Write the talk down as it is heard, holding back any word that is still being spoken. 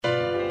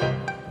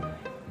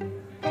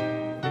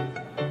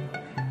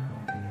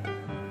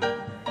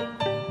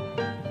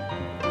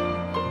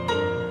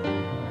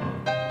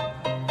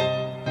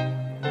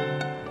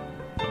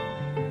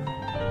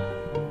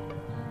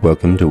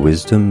Welcome to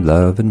Wisdom,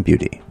 Love, and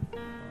Beauty,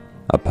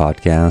 a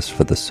podcast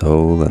for the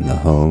soul and the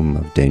home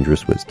of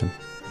dangerous wisdom.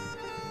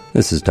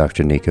 This is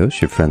Dr. Nikos,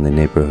 your friendly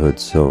neighborhood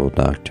soul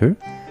doctor,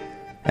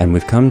 and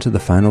we've come to the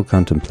final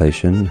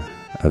contemplation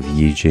of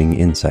Yi Jing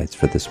insights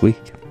for this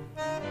week.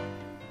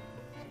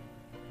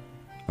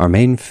 Our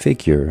main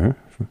figure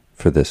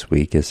for this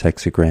week is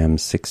hexagram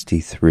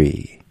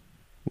 63,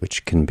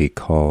 which can be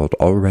called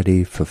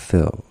already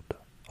fulfilled,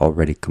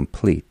 already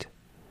complete,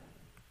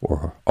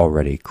 or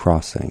already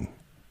crossing.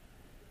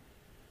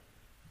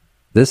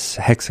 This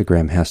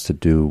hexagram has to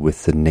do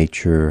with the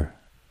nature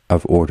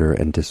of order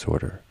and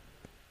disorder,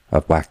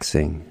 of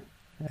waxing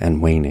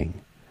and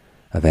waning,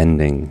 of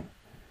ending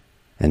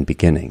and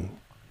beginning.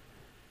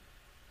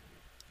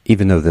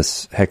 Even though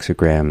this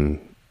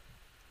hexagram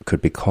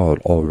could be called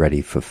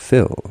already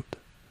fulfilled,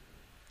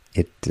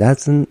 it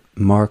doesn't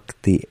mark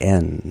the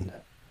end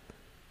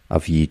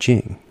of Yi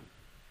Jing.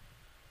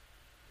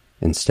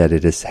 Instead,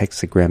 it is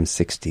hexagram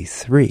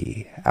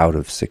 63 out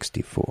of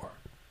 64.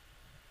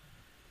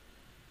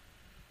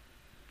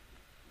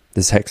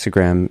 This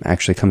hexagram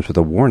actually comes with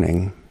a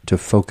warning to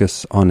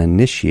focus on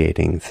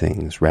initiating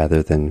things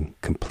rather than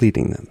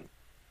completing them.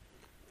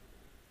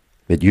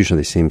 It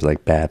usually seems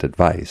like bad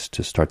advice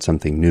to start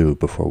something new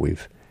before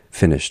we've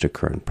finished a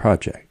current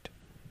project.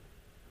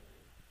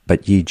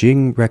 But Yi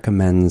Jing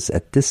recommends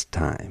at this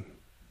time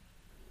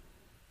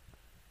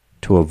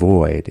to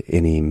avoid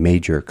any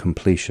major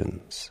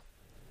completions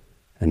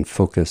and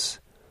focus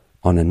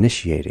on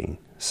initiating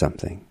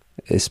something,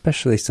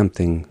 especially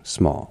something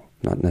small,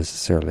 not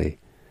necessarily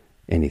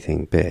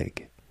anything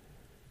big.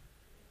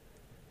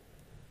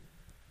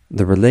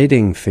 The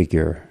relating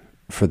figure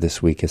for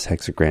this week is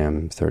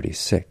hexagram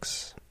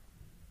 36,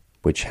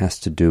 which has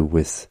to do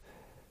with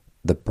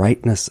the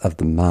brightness of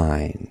the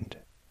mind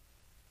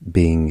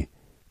being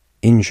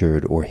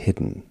injured or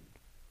hidden,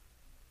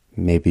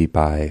 maybe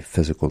by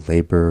physical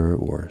labor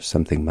or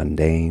something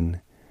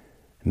mundane,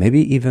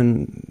 maybe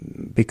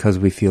even because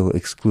we feel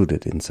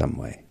excluded in some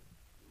way.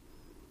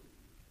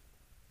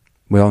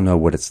 We all know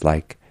what it's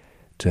like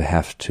to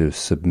have to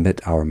submit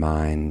our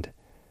mind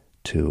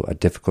to a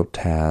difficult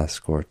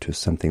task or to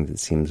something that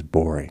seems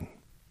boring.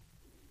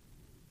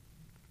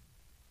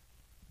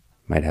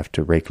 Might have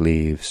to rake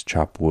leaves,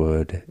 chop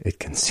wood. It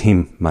can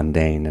seem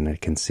mundane, and it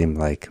can seem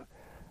like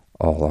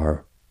all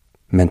our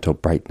mental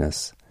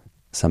brightness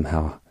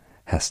somehow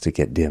has to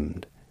get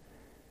dimmed.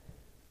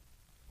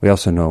 We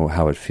also know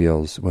how it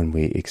feels when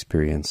we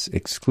experience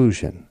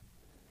exclusion,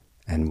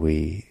 and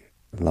we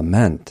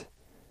lament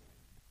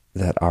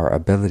that our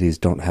abilities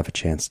don't have a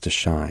chance to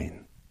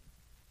shine.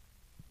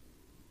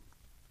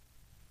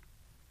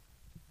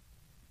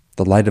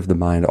 The light of the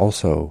mind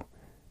also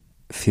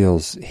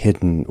feels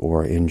hidden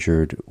or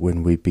injured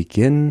when we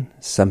begin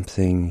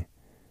something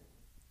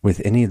with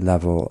any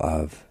level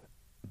of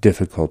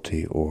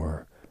difficulty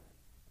or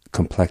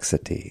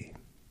complexity,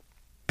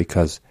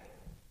 because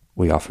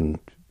we often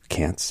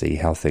can't see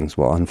how things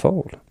will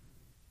unfold.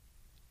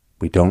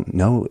 We don't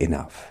know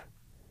enough,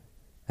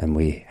 and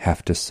we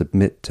have to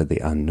submit to the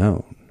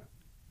unknown.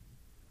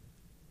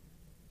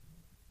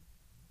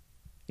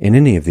 In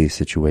any of these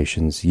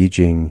situations, Yi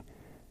Jing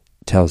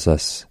tells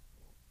us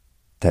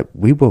that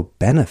we will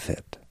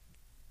benefit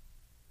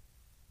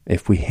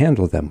if we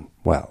handle them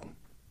well.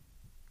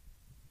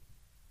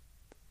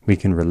 We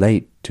can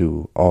relate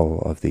to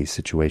all of these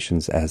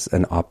situations as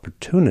an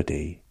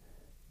opportunity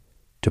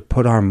to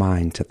put our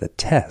mind to the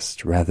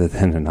test rather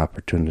than an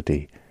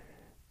opportunity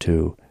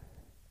to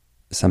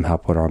somehow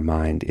put our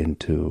mind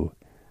into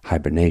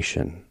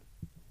hibernation.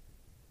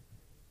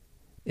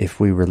 If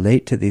we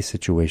relate to these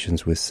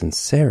situations with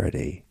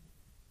sincerity,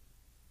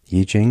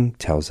 Yi Jing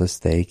tells us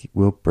they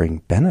will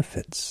bring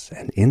benefits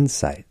and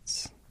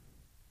insights.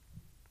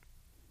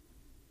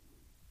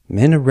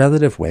 In a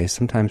relative way,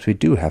 sometimes we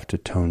do have to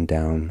tone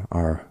down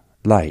our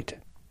light.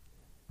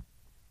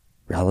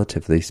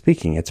 Relatively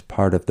speaking, it's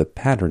part of the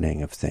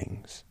patterning of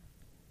things.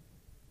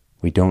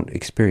 We don't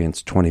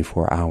experience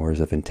 24 hours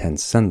of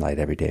intense sunlight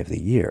every day of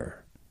the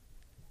year.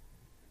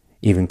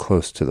 Even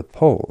close to the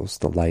poles,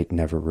 the light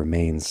never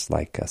remains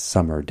like a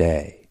summer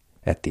day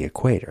at the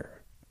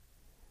equator.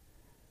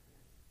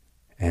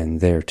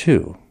 And there,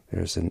 too,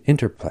 there's an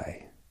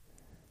interplay.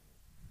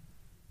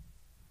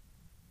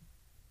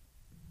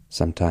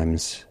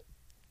 Sometimes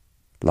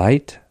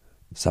light,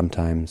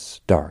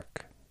 sometimes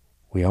dark.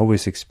 We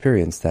always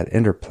experience that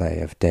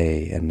interplay of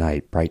day and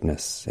night,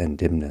 brightness and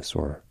dimness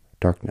or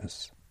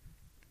darkness.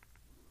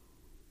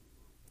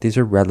 These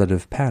are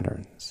relative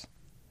patterns.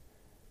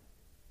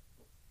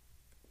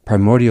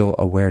 Primordial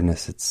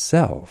awareness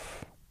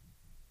itself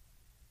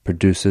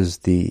produces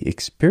the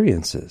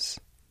experiences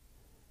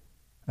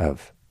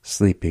of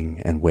sleeping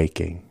and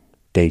waking,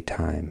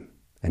 daytime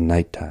and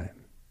nighttime,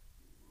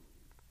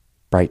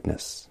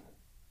 brightness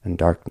and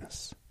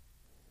darkness.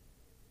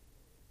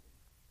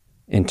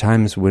 In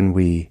times when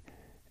we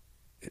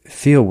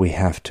feel we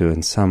have to,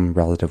 in some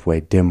relative way,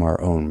 dim our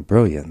own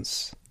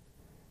brilliance,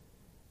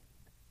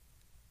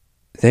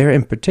 there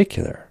in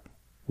particular,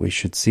 we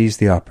should seize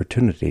the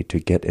opportunity to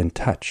get in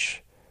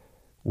touch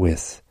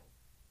with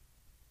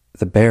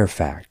the bare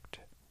fact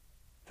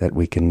that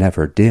we can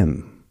never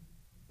dim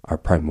our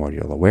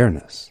primordial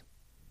awareness,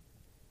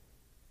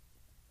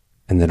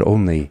 and that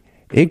only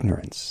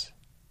ignorance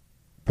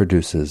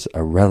produces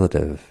a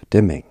relative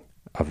dimming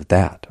of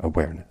that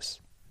awareness.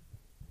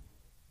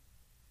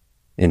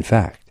 In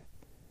fact,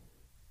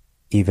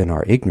 even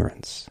our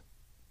ignorance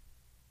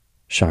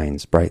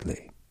shines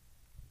brightly.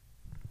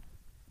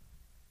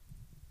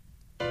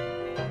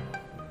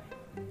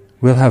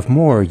 We'll have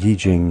more Yi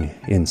Jing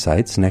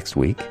insights next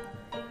week.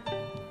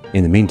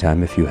 In the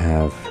meantime, if you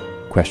have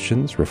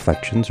questions,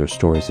 reflections, or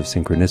stories of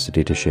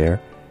synchronicity to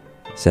share,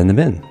 send them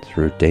in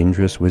through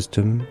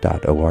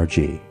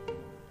dangerouswisdom.org.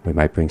 We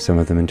might bring some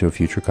of them into a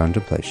future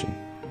contemplation.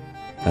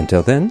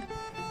 Until then,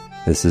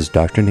 this is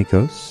Dr.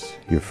 Nikos,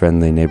 your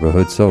friendly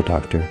neighborhood soul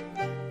doctor,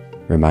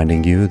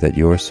 reminding you that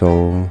your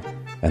soul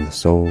and the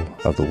soul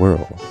of the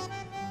world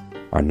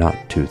are not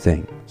two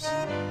things.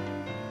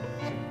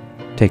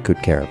 Take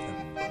good care of them.